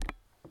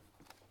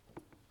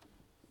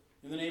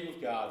In the name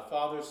of God,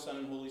 Father, Son,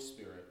 and Holy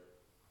Spirit.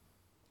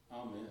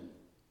 Amen.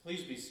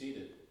 Please be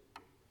seated.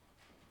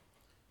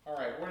 All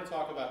right, we're going to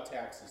talk about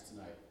taxes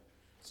tonight.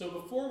 So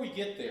before we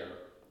get there,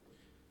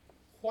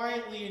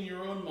 quietly in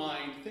your own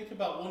mind, think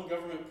about one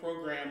government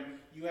program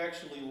you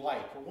actually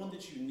like or one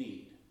that you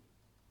need.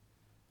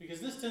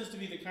 Because this tends to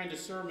be the kind of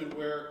sermon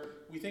where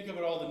we think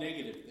about all the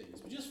negative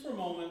things. But just for a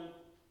moment,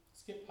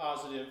 let's get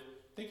positive.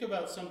 Think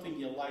about something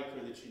you like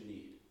or that you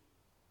need.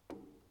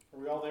 Are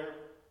we all there?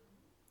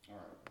 All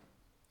right.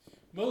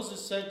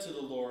 Moses said to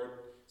the Lord,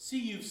 "See,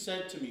 you've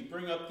said to me,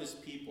 bring up this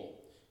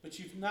people, but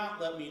you've not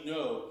let me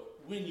know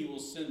when you will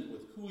send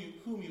with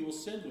whom you will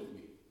send with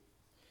me.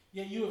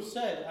 Yet you have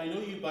said, I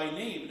know you by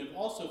name, and have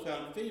also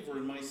found favor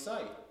in my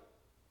sight."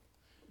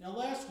 Now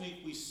last week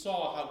we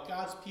saw how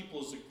God's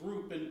people as a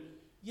group, and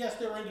yes,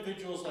 there are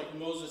individuals like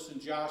Moses and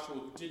Joshua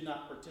who did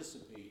not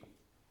participate,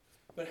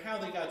 but how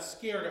they got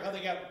scared or how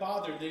they got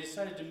bothered, they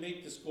decided to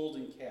make this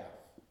golden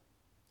calf.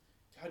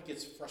 God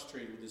gets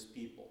frustrated with his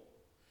people.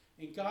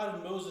 And God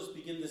and Moses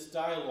begin this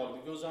dialogue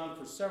that goes on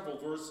for several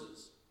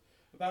verses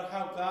about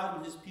how God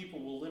and his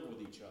people will live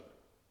with each other.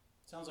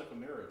 Sounds like a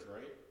marriage,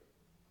 right?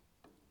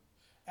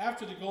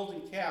 After the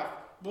golden calf,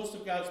 most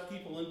of God's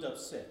people end up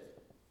sick.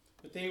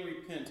 But they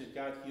repent and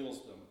God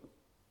heals them.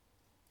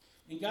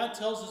 And God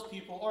tells his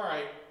people, all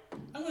right,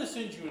 I'm going to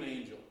send you an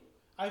angel.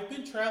 I've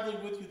been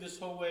traveling with you this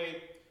whole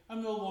way.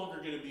 I'm no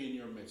longer going to be in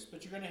your midst,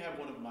 but you're going to have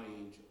one of my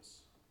angels.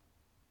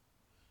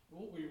 And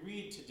what we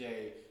read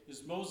today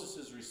is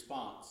Moses'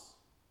 response.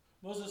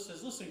 Moses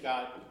says, listen,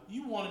 God,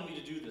 you wanted me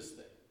to do this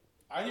thing.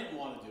 I didn't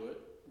want to do it.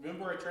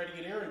 Remember, I tried to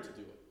get Aaron to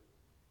do it.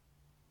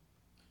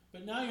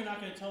 But now you're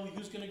not going to tell me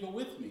who's going to go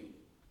with me.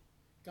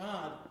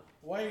 God,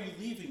 why are you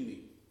leaving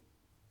me?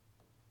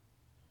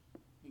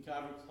 And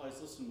God replies,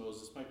 listen,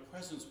 Moses, my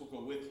presence will go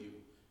with you,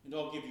 and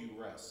I'll give you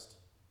rest.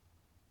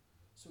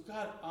 So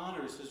God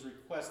honors his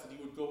request that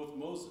he would go with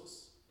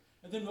Moses.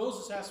 And then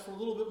Moses asks for a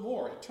little bit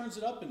more. He turns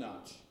it up a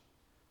notch.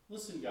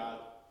 Listen, God,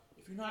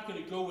 if you're not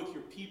going to go with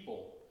your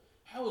people,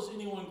 how is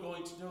anyone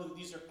going to know that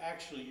these are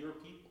actually your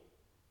people?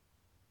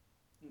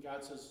 And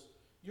God says,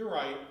 you're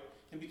right,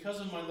 and because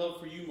of my love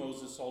for you,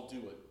 Moses, I'll do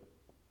it.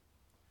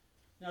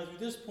 Now, through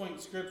this point in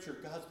Scripture,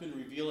 God's been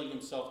revealing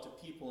himself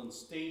to people in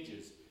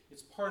stages.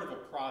 It's part of a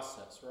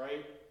process,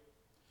 right?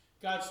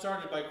 God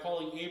started by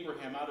calling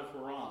Abraham out of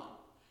Haran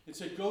and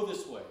said, go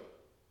this way,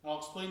 and I'll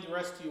explain the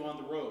rest to you on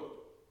the road.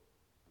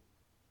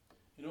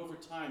 And over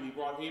time, he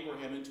brought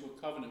Abraham into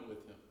a covenant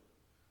with him,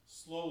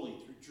 slowly,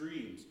 through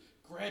dreams,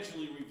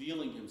 gradually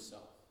revealing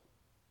himself.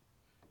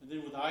 And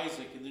then with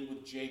Isaac, and then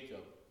with Jacob,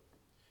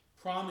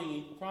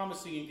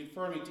 promising and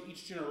confirming to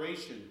each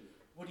generation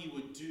what he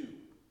would do,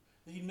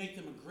 that he'd make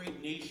them a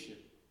great nation.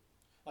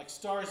 Like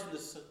stars in the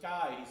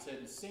sky, he said,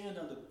 and sand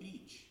on the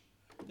beach.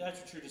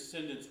 That's what your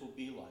descendants will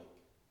be like.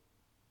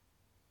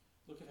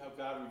 Look at how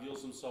God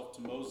reveals himself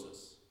to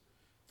Moses.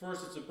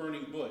 First, it's a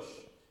burning bush,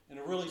 and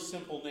a really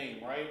simple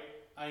name, right?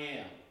 I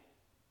am.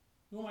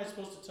 Who am I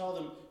supposed to tell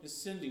them is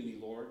sending me,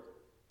 Lord?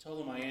 Tell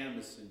them I am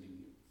is sending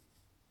you.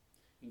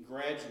 And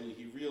gradually,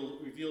 he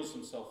reveals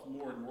himself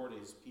more and more to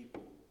his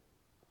people.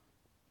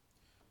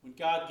 When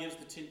God gives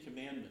the Ten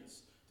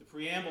Commandments, the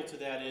preamble to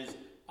that is,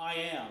 I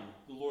am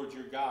the Lord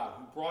your God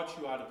who brought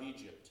you out of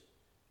Egypt,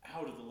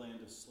 out of the land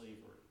of slavery.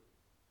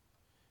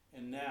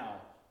 And now,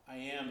 I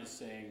am is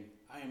saying,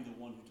 I am the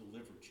one who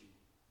delivered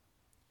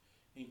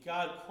you. And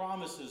God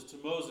promises to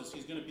Moses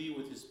he's going to be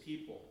with his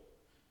people,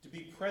 to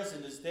be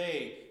present as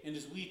they and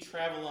as we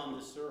travel on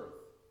this earth.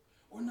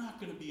 We're not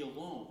going to be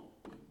alone,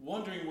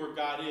 wondering where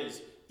God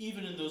is,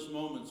 even in those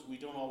moments we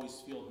don't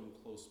always feel him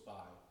close by.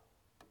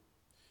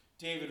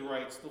 David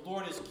writes, the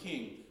Lord is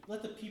king.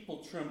 Let the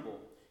people tremble.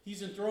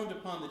 He's enthroned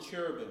upon the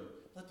cherubim.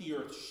 Let the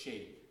earth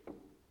shake.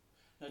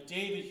 Now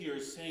David here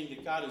is saying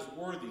that God is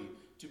worthy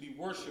to be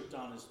worshipped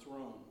on his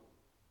throne.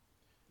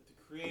 That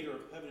the creator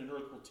of heaven and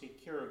earth will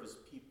take care of his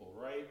people,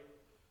 right?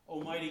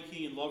 Almighty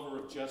King and lover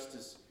of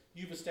justice,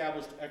 you've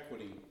established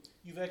equity.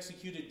 You've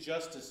executed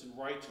justice and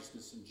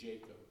righteousness in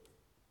Jacob.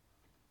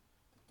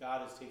 That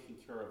God is taking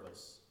care of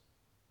us.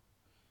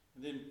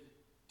 And then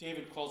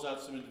David calls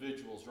out some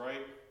individuals,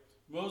 right?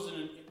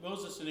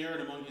 Moses and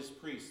Aaron among his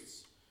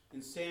priests,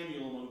 and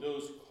Samuel among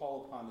those who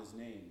call upon his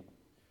name.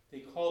 They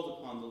called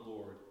upon the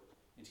Lord,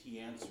 and he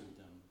answered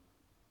them.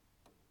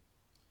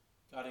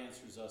 God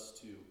answers us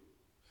too.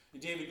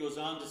 And David goes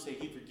on to say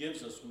he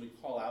forgives us when we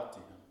call out to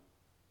him.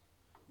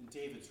 And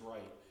David's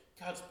right.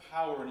 God's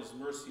power and his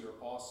mercy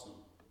are awesome.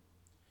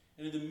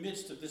 And in the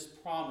midst of this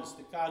promise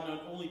that God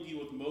not only be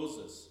with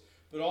Moses,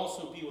 but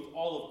also be with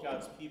all of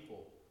God's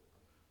people,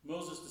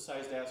 Moses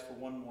decides to ask for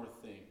one more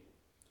thing.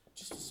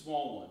 Just a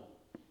small one.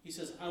 He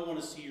says, I want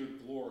to see your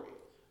glory.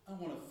 I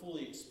want to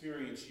fully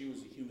experience you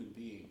as a human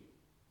being.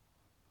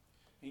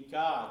 And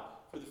God,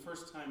 for the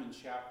first time in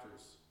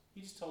chapters, he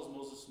just tells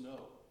Moses no.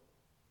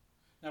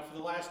 Now, for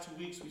the last 2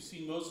 weeks, we've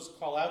seen Moses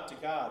call out to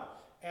God,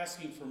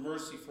 asking for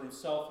mercy for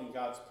himself and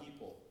God's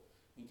people.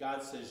 And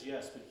God says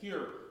yes. But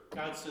here,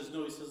 God says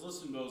no. He says,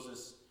 listen,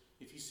 Moses,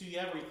 if you see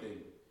everything,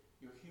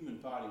 your human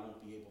body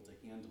won't be able to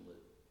handle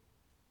it.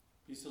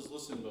 He says,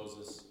 listen,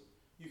 Moses,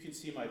 you can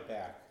see my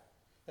back.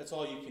 That's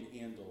all you can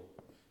handle.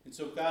 And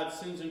so God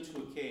sends him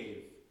to a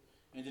cave,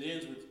 and it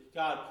ends with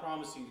God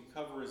promising to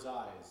cover his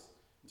eyes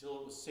until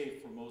it was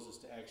safe for Moses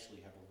to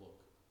actually have a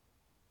look.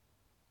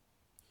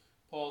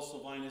 Paul,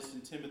 Silvanus,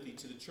 and Timothy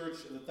to the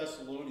church of the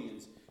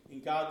Thessalonians,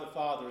 in God the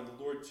Father and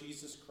the Lord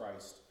Jesus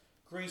Christ,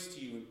 grace to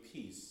you and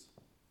peace.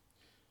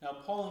 Now,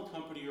 Paul and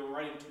company are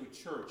writing to a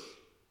church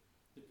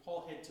that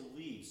Paul had to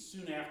leave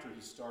soon after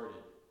he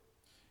started.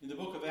 In the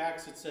book of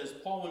Acts, it says,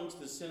 Paul went to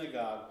the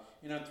synagogue,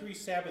 and on 3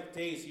 Sabbath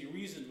days he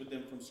reasoned with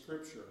them from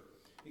Scripture,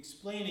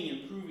 explaining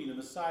and proving the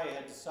Messiah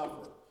had to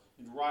suffer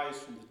and rise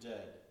from the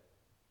dead.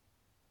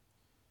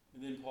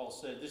 And then Paul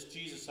said, this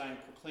Jesus I am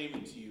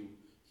proclaiming to you,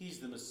 he's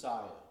the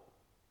Messiah.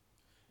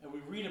 And we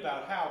read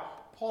about how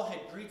Paul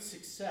had great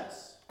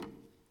success.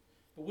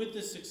 But with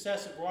this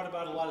success, it brought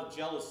about a lot of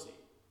jealousy.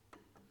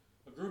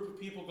 A group of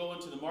people go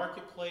into the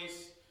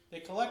marketplace.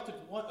 They collected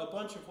a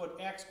bunch of what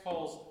Acts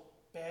calls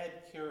bad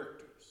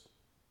characters.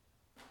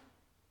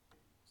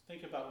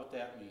 Think about what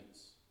that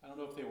means. I don't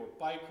know if they were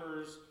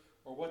bikers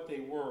or what they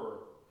were,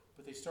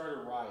 but they started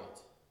a riot.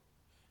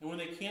 And when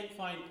they can't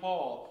find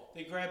Paul,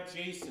 they grab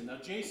Jason. Now,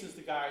 Jason's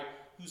the guy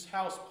whose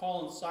house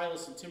Paul and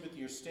Silas and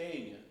Timothy are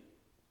staying in.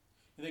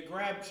 And they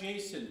grab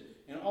Jason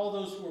and all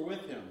those who are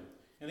with him,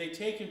 and they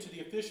take him to the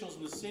officials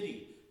in the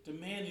city,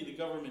 demanding the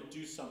government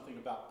do something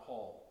about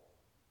Paul.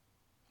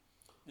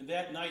 And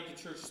that night,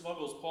 the church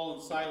smuggles Paul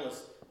and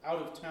Silas out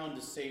of town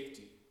to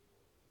safety.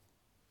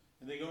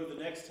 And they go to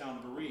the next town,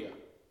 Berea.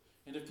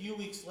 And a few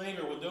weeks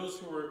later, when those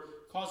who were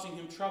causing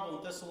him trouble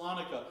in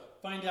Thessalonica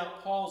find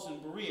out Paul's in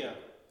Berea,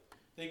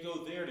 they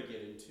go there to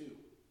get him too.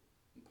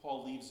 And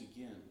Paul leaves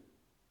again.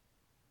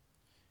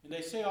 And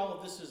I say all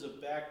of this as a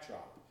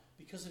backdrop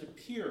because it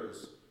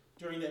appears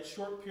during that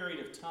short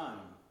period of time,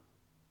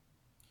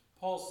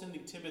 Paul's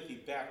sending Timothy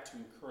back to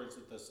encourage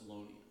the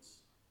Thessalonians.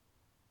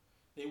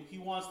 He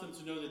wants them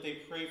to know that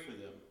they pray for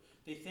them.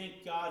 They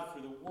thank God for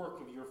the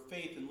work of your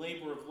faith and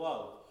labor of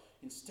love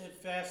and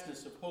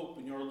steadfastness of hope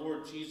in your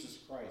Lord Jesus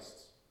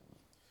Christ.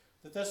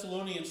 The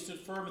Thessalonians stood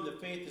firm in the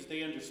faith as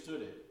they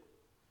understood it,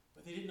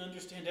 but they didn't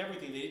understand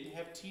everything. They didn't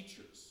have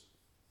teachers.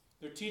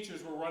 Their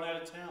teachers were run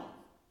out of town,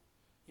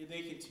 yet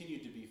they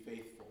continued to be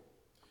faithful,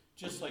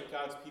 just like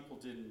God's people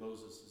did in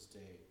Moses'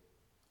 day.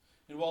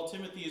 And while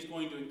Timothy is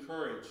going to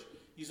encourage,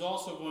 he's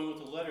also going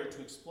with a letter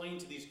to explain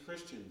to these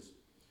Christians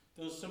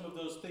some of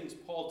those things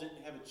Paul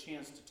didn't have a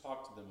chance to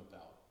talk to them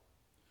about.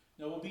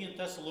 Now, we'll be in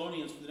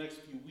Thessalonians for the next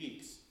few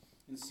weeks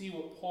and see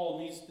what Paul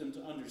needs them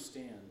to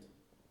understand.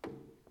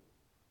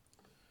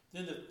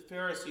 Then the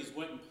Pharisees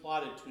went and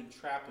plotted to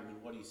entrap him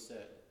in what he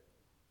said.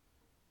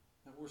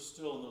 Now, we're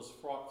still in those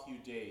fraught few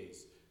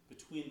days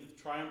between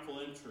the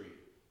triumphal entry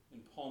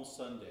and Palm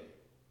Sunday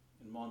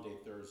and Maundy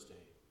Thursday.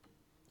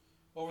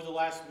 Over the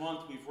last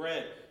month, we've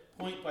read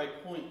point by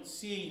point,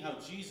 seeing how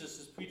Jesus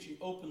is preaching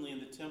openly in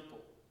the temple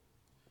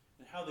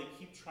and how they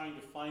keep trying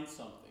to find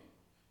something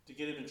to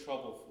get him in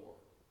trouble for.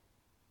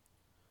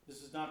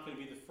 This is not going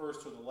to be the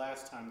first or the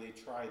last time they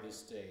try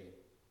this day.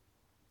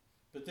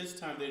 But this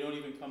time they don't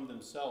even come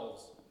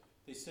themselves.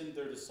 They send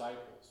their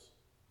disciples.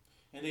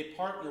 And they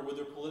partner with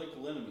their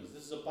political enemies.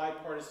 This is a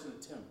bipartisan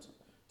attempt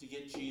to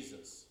get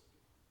Jesus.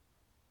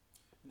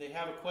 And they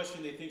have a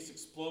question they think is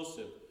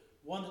explosive,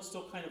 one that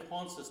still kind of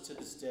haunts us to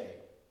this day.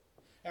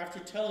 After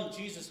telling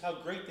Jesus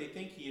how great they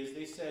think he is,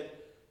 they said,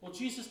 well,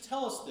 Jesus,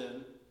 tell us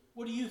then,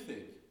 what do you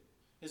think?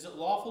 Is it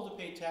lawful to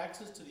pay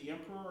taxes to the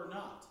emperor or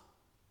not?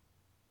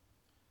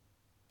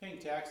 Paying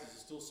taxes is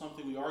still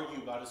something we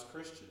argue about as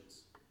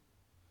Christians.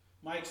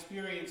 My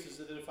experience is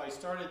that if I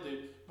started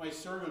my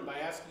sermon by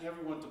asking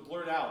everyone to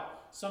blurt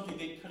out something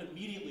they could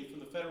immediately from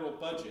the federal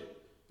budget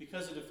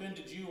because it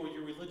offended you or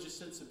your religious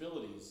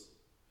sensibilities,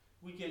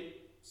 we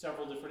get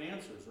several different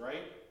answers,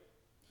 right?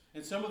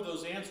 And some of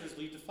those answers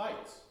lead to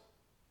fights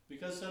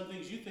because some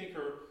things you think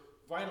are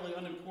vitally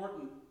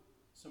unimportant,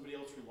 somebody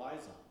else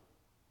relies on.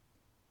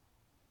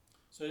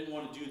 So I didn't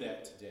want to do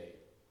that today.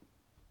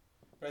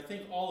 But I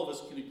think all of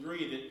us can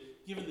agree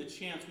that given the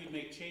chance, we'd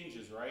make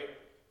changes, right?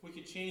 If we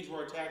could change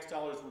where our tax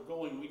dollars were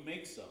going, we'd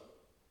make some.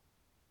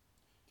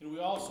 Can we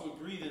also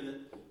agree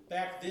that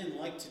back then,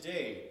 like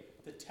today,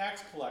 the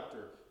tax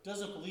collector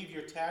doesn't believe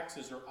your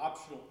taxes are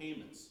optional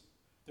payments.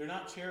 They're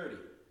not charity.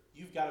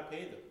 You've got to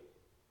pay them.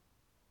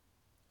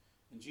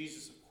 And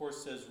Jesus, of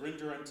course, says,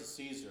 render unto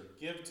Caesar,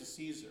 give to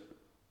Caesar.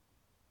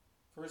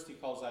 First, he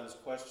calls out his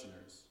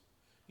questioners.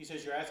 He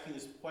says, you're asking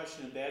this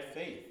question in bad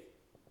faith.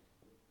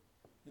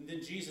 And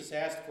then Jesus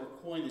asked for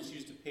a coin that's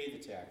used to pay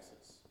the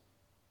taxes.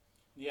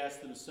 And he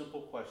asked them a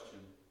simple question.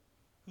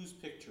 Whose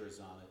picture is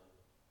on it?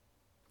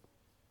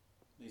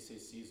 They say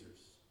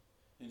Caesar's.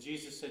 And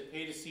Jesus said,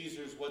 pay to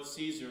Caesar's what's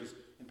Caesar's,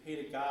 and pay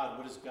to God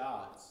what is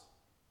God's.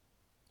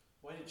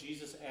 Why did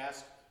Jesus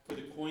ask for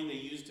the coin they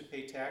used to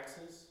pay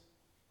taxes?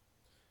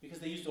 Because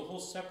they used a whole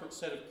separate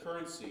set of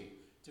currency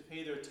to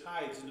pay their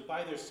tithes and to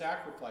buy their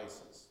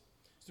sacrifices.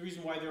 It's the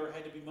reason why there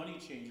had to be money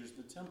changers in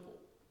the temple.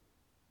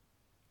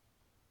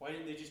 Why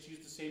didn't they just use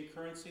the same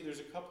currency? There's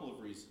a couple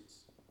of reasons.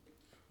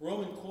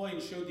 Roman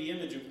coins showed the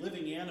image of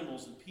living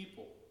animals and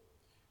people,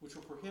 which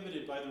were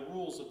prohibited by the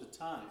rules of the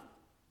time.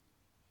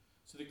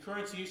 So the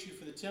currency issued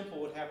for the temple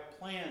would have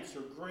plants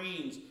or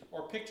grains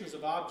or pictures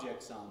of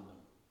objects on them.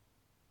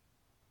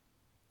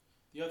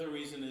 The other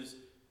reason is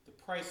the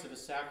price of a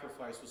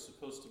sacrifice was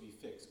supposed to be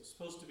fixed. It was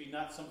supposed to be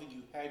not something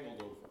you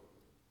haggled over.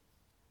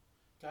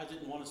 God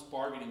didn't want us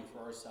bargaining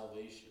for our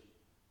salvation.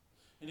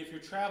 And if you're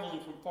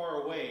traveling from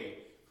far away,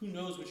 who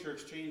knows what your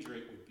exchange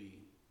rate would be?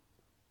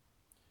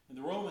 And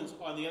the Romans,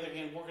 on the other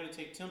hand, weren't going to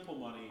take temple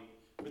money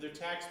for their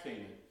tax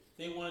payment.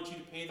 They wanted you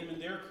to pay them in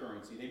their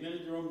currency. They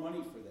minted their own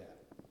money for that.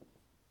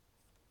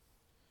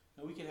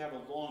 Now we could have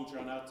a long,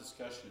 drawn-out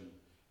discussion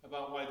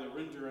about why the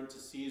render unto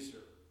Caesar,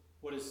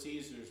 what is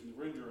Caesar's, and the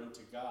render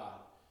unto God,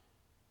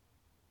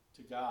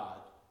 to God.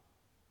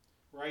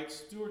 Right?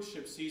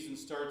 Stewardship season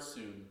starts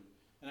soon.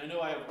 And I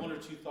know I have one or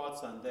two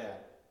thoughts on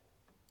that.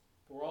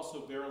 But we're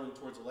also barreling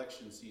towards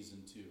election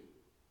season too.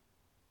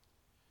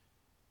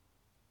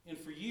 And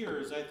for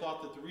years, I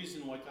thought that the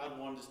reason why God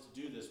wanted us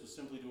to do this was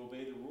simply to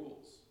obey the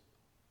rules.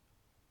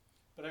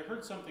 But I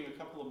heard something a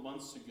couple of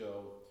months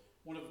ago.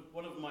 One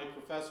of my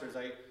professors,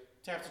 I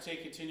have to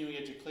take continuing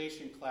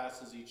education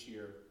classes each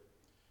year.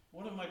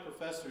 One of my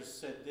professors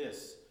said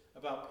this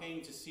about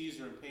paying to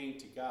Caesar and paying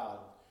to God.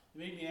 It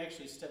made me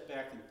actually step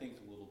back and think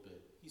a little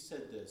bit. He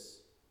said this.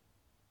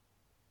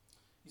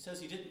 He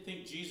says he didn't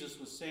think Jesus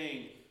was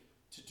saying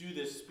to do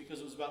this because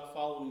it was about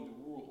following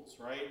the rules,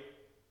 right?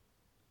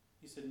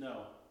 He said,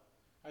 no.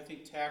 I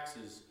think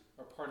taxes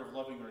are part of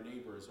loving our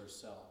neighbor as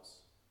ourselves.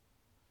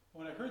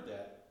 And when I heard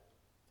that,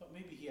 I thought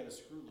maybe he had a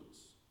screw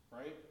loose,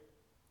 right? It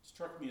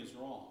struck me as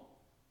wrong.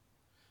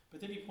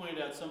 But then he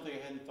pointed out something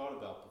I hadn't thought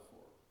about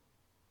before.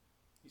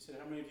 He said,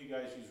 how many of you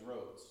guys use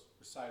roads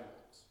or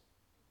sidewalks?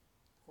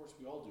 Of course,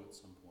 we all do at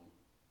some point.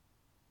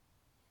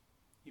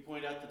 He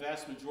pointed out the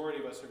vast majority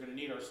of us are going to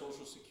need our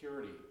Social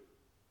Security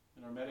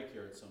and our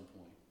Medicare at some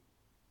point.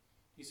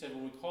 He said,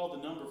 when we call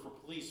the number for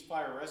police,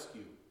 fire,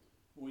 rescue,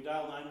 when we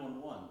dial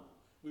 911,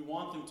 we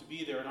want them to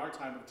be there in our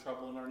time of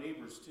trouble and our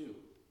neighbors too.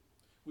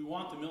 We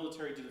want the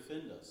military to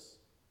defend us.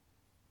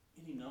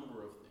 Any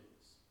number of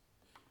things.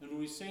 And when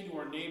we say to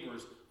our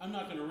neighbors, I'm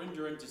not going to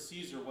render unto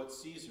Caesar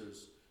what's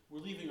Caesar's, we're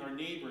leaving our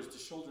neighbors to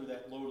shoulder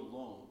that load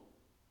alone.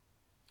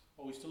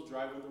 While we still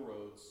drive on the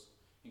roads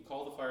and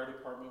call the fire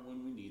department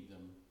when we need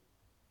them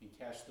and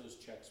cash those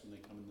checks when they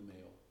come in the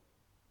mail.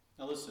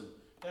 Now listen,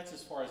 that's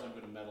as far as I'm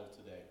going to meddle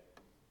today.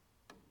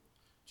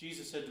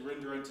 Jesus said to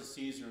render unto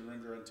Caesar and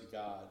render unto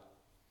God.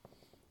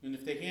 And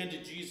if they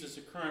handed Jesus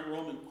a current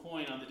Roman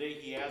coin on the day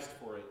he asked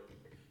for it,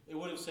 it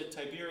would have said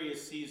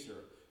Tiberius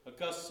Caesar,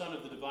 august son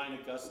of the divine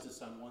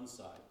Augustus on one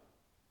side,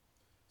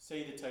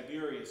 saying that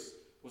Tiberius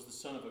was the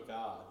son of a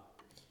god.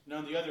 And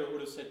on the other it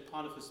would have said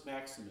Pontifex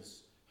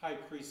Maximus, high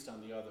priest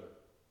on the other.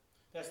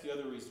 That's the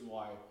other reason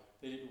why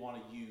they didn't want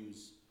to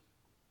use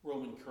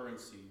Roman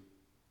currency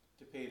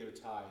to pay their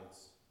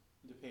tithes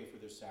and to pay for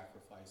their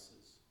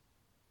sacrifices.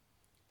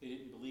 They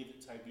didn't believe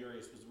that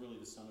Tiberius was really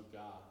the Son of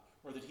God,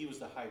 or that he was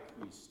the high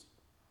priest.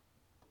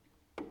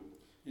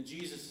 And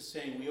Jesus is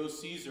saying we owe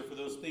Caesar for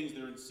those things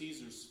that are in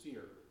Caesar's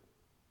sphere.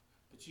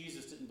 But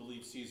Jesus didn't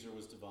believe Caesar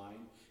was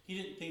divine. He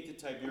didn't think that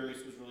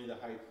Tiberius was really the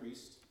high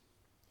priest.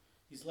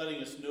 He's letting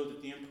us know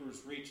that the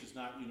emperor's reach is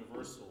not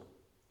universal.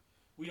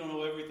 We don't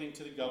owe everything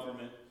to the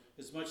government,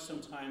 as much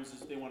sometimes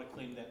as they want to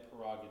claim that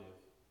prerogative.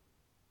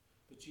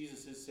 But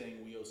Jesus is saying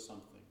we owe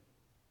something.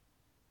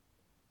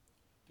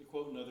 To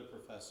quote another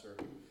professor,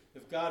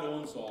 if God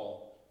owns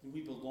all, then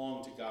we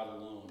belong to God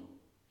alone.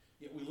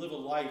 Yet we live a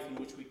life in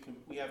which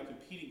we have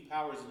competing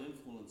powers and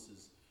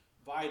influences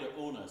vie to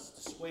own us,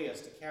 to sway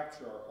us, to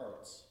capture our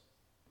hearts.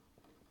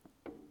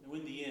 And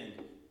in the end,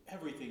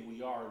 everything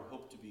we are and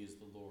hope to be is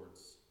the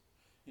Lord's.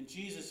 And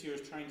Jesus here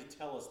is trying to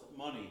tell us that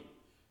money,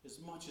 as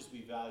much as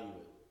we value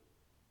it,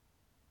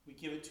 we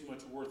give it too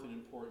much worth and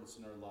importance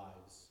in our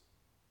lives.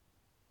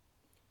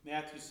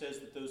 Matthew says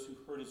that those who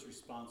heard his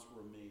response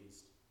were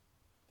amazed.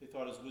 They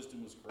thought his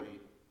wisdom was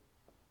great.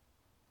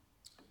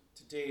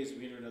 Today, as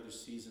we enter another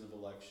season of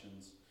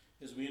elections,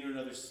 as we enter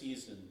another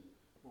season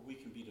where we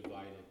can be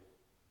divided.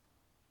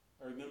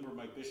 I remember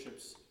my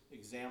bishop's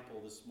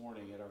example this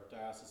morning at our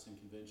diocesan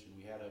convention.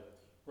 We had a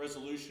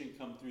resolution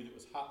come through that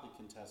was hotly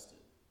contested.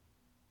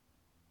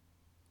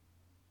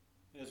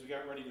 And as we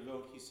got ready to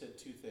vote, he said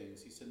two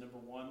things. He said, number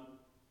one,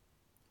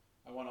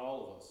 I want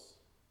all of us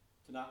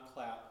to not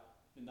clap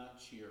and not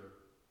cheer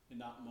and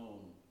not moan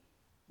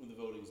when the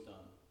voting's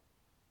done.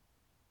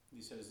 And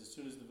he said, as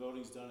soon as the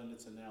voting's done and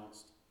it's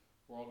announced,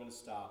 we're all going to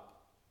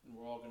stop and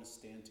we're all going to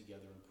stand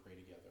together and pray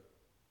together.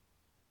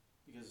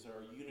 Because it's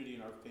our unity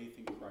and our faith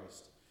in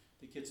Christ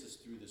that gets us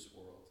through this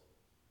world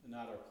and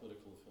not our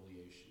political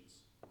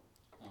affiliations.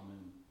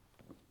 Amen.